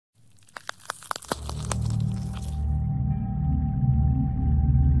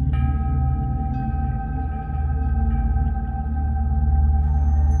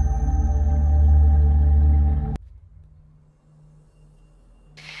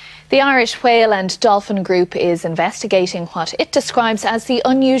The Irish Whale and Dolphin Group is investigating what it describes as the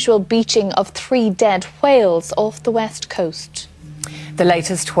unusual beaching of 3 dead whales off the west coast. The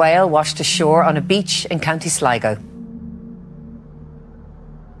latest whale washed ashore on a beach in County Sligo.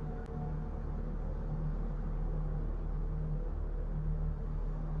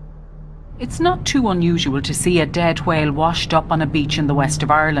 It's not too unusual to see a dead whale washed up on a beach in the west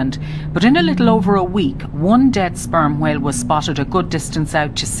of Ireland, but in a little over a week, 1 dead sperm whale was spotted a good distance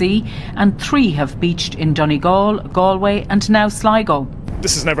out to sea, and 3 have beached in Donegal, Galway and now Sligo.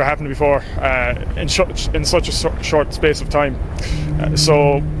 This has never happened before in such a short space of time.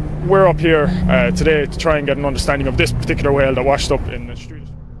 So we're up here today to try and get an understanding of this particular whale that washed up in the street.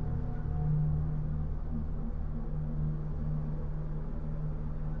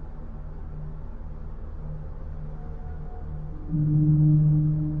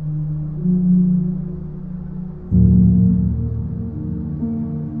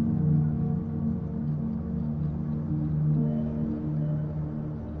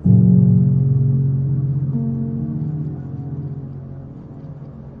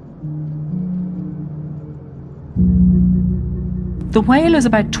 The whale is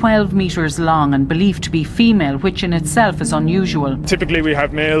about 12 metres long and believed to be female, which in itself is unusual. Typically we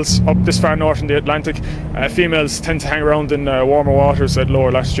have males up this far north in the Atlantic. Females tend to hang around in warmer waters at lower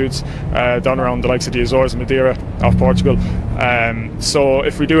latitudes, down around the likes of the Azores and Madeira off Portugal. So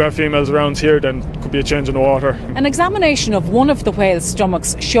if we do have females around here, then it could be a change in the water. An examination of one of the whale's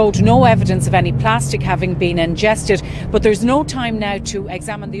stomachs showed no evidence of any plastic having been ingested, but there's no time now to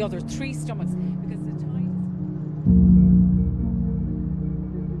examine the other 3 stomachs.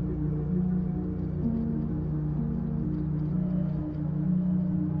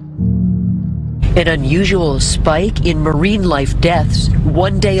 An unusual spike in marine life deaths.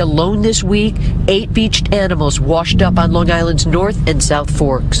 One day alone this week, 8 beached animals washed up on Long Island's North and South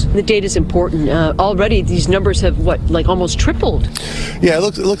Forks. The data is important. Already these numbers have, almost tripled? Yeah,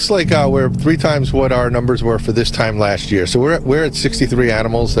 it looks like we're 3 times what our numbers were for this time last year. So we're at 63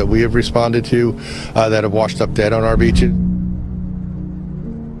 animals that we have responded to that have washed up dead on our beaches.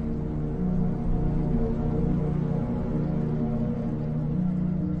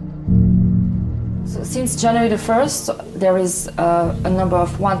 Since January the 1st, there is a number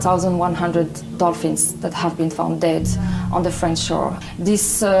of 1,100 dolphins that have been found dead on the French shore.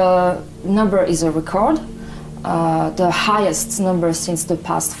 This number is a record, the highest number since the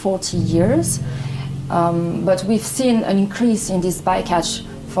past 40 years. But we've seen an increase in this bycatch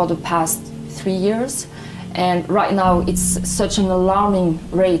for the past 3 years. And right now it's such an alarming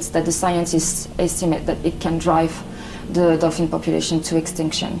rate that the scientists estimate that it can drive the dolphin population to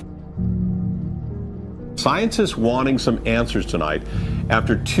extinction. Scientists wanting some answers tonight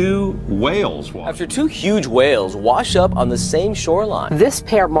after 2 whales huge whales wash up on the same shoreline. This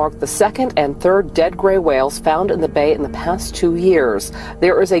pair marked the 2nd and 3rd dead gray whales found in the bay in the past 2 years.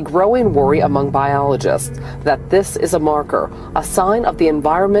 There is a growing worry among biologists that this is a marker, a sign of the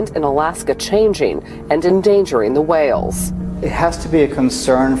environment in Alaska changing and endangering the whales. It has to be a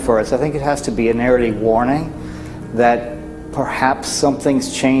concern for us. I think it has to be an early warning that perhaps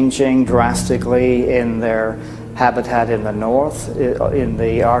something's changing drastically in their habitat in the north, in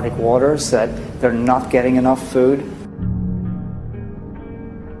the Arctic waters, that they're not getting enough food.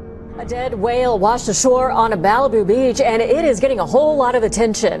 A dead whale washed ashore on a Malibu beach, and it is getting a whole lot of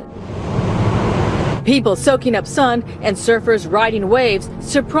attention. People soaking up sun and surfers riding waves,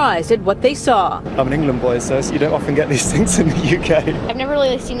 surprised at what they saw. I'm an England boy, so you don't often get these things in the UK. I've never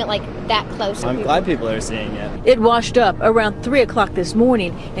really seen it like that close. I'm glad people are seeing it. It washed up around 3 o'clock this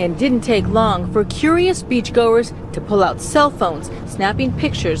morning and didn't take long for curious beachgoers to pull out cell phones, snapping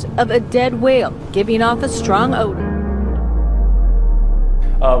pictures of a dead whale, giving off a strong odor.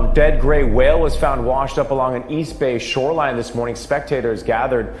 A dead gray whale was found washed up along an East Bay shoreline this morning. Spectators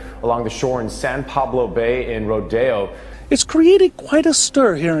gathered along the shore in San Pablo Bay in Rodeo. It's created quite a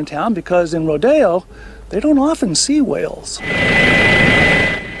stir here in town because in Rodeo, they don't often see whales.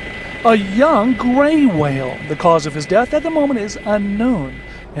 A young gray whale. The cause of his death at the moment is unknown.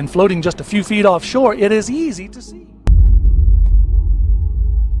 And floating just a few feet offshore, it is easy to see.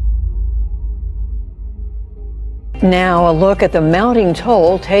 Now a look at the mounting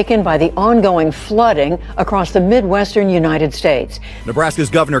toll taken by the ongoing flooding across the Midwestern United States. Nebraska's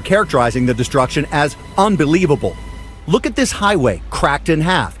governor characterizing the destruction as unbelievable. Look at this highway cracked in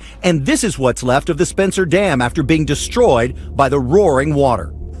half, and this is what's left of the Spencer Dam after being destroyed by the roaring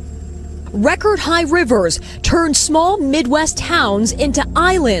water. Record-high rivers turned small Midwest towns into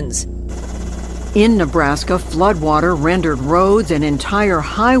islands. In Nebraska, floodwater rendered roads and entire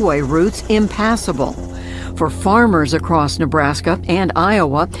highway routes impassable. For farmers across Nebraska and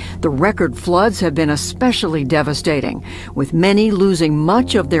Iowa, the record floods have been especially devastating, with many losing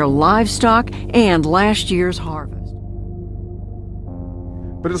much of their livestock and last year's harvest.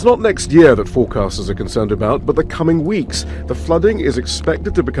 But it's not next year that forecasters are concerned about, but the coming weeks. The flooding is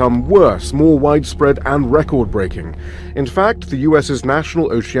expected to become worse, more widespread and record-breaking. In fact, the U.S.'s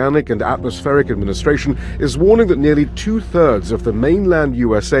National Oceanic and Atmospheric Administration is warning that nearly two-thirds of the mainland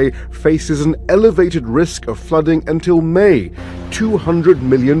USA faces an elevated risk of flooding until May. 200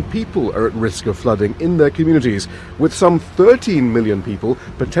 million people are at risk of flooding in their communities, with some 13 million people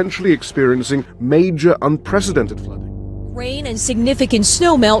potentially experiencing major unprecedented flooding. Rain and significant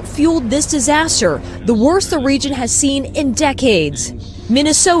snowmelt fueled this disaster, the worst the region has seen in decades.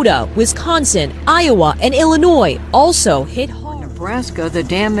 Minnesota, Wisconsin, Iowa, and Illinois also hit hard. Nebraska, the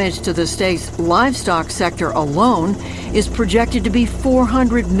damage to the state's livestock sector alone is projected to be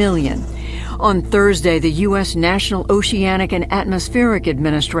 $400 million. On Thursday, the U.S. National Oceanic and Atmospheric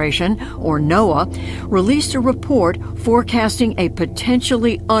Administration, or NOAA, released a report forecasting a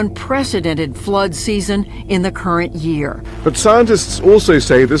potentially unprecedented flood season in the current year. But scientists also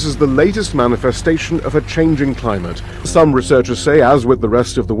say this is the latest manifestation of a changing climate. Some researchers say, as with the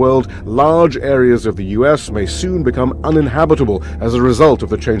rest of the world, large areas of the U.S. may soon become uninhabitable as a result of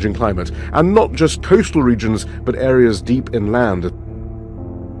the changing climate, and not just coastal regions, but areas deep inland.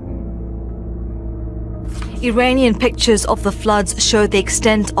 Iranian pictures of the floods show the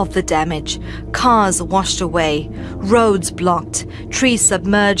extent of the damage. Cars washed away, roads blocked, trees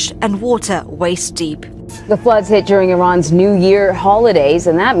submerged, and water waist deep. The floods hit during Iran's New Year holidays,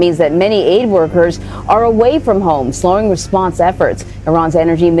 and that means that many aid workers are away from home, slowing response efforts. Iran's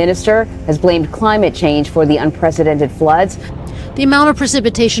energy minister has blamed climate change for the unprecedented floods. The amount of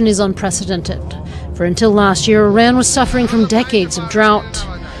precipitation is unprecedented. For until last year, Iran was suffering from decades of drought.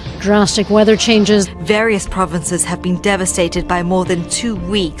 Drastic weather changes. Various provinces have been devastated by more than 2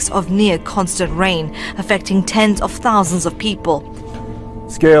 weeks of near constant rain, affecting tens of thousands of people.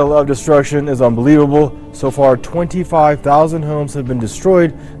 Scale of destruction is unbelievable. So far, 25,000 homes have been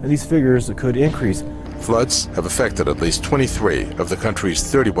destroyed, and these figures could increase. Floods have affected at least 23 of the country's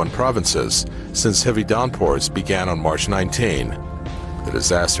 31 provinces since heavy downpours began on March 19. The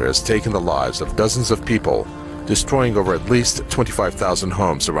disaster has taken the lives of dozens of people, destroying over at least 25,000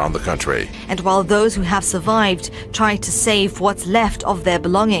 homes around the country. And while those who have survived try to save what's left of their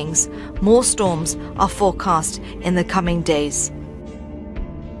belongings, more storms are forecast in the coming days.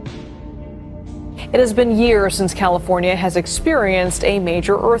 It has been years since California has experienced a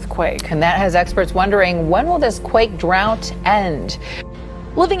major earthquake. And that has experts wondering, when will this quake drought end?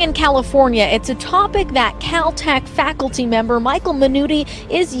 Living in California, it's a topic that Caltech faculty member Michael Minuti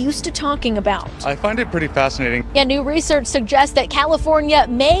is used to talking about. I find it pretty fascinating. Yeah, new research suggests that California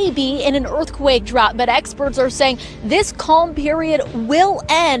may be in an earthquake drought, but experts are saying this calm period will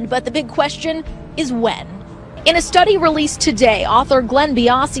end, but the big question is when. In a study released today, author Glenn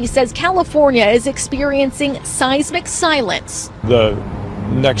Biasi says California is experiencing seismic silence. The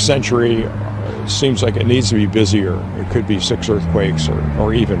next century seems like it needs to be busier. It could be 6 earthquakes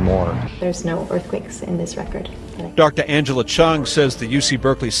or even more. There's no earthquakes in this record. Dr. Angela Chung says the UC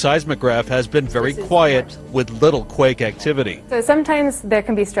Berkeley seismograph has been very quiet with little quake activity. So sometimes there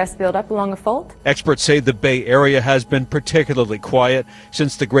can be stress buildup along a fault. Experts say the Bay Area has been particularly quiet.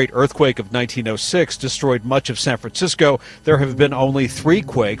 Since the great earthquake of 1906 destroyed much of San Francisco, there have been only 3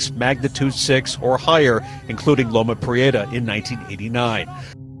 quakes, magnitude 6 or higher, including Loma Prieta in 1989.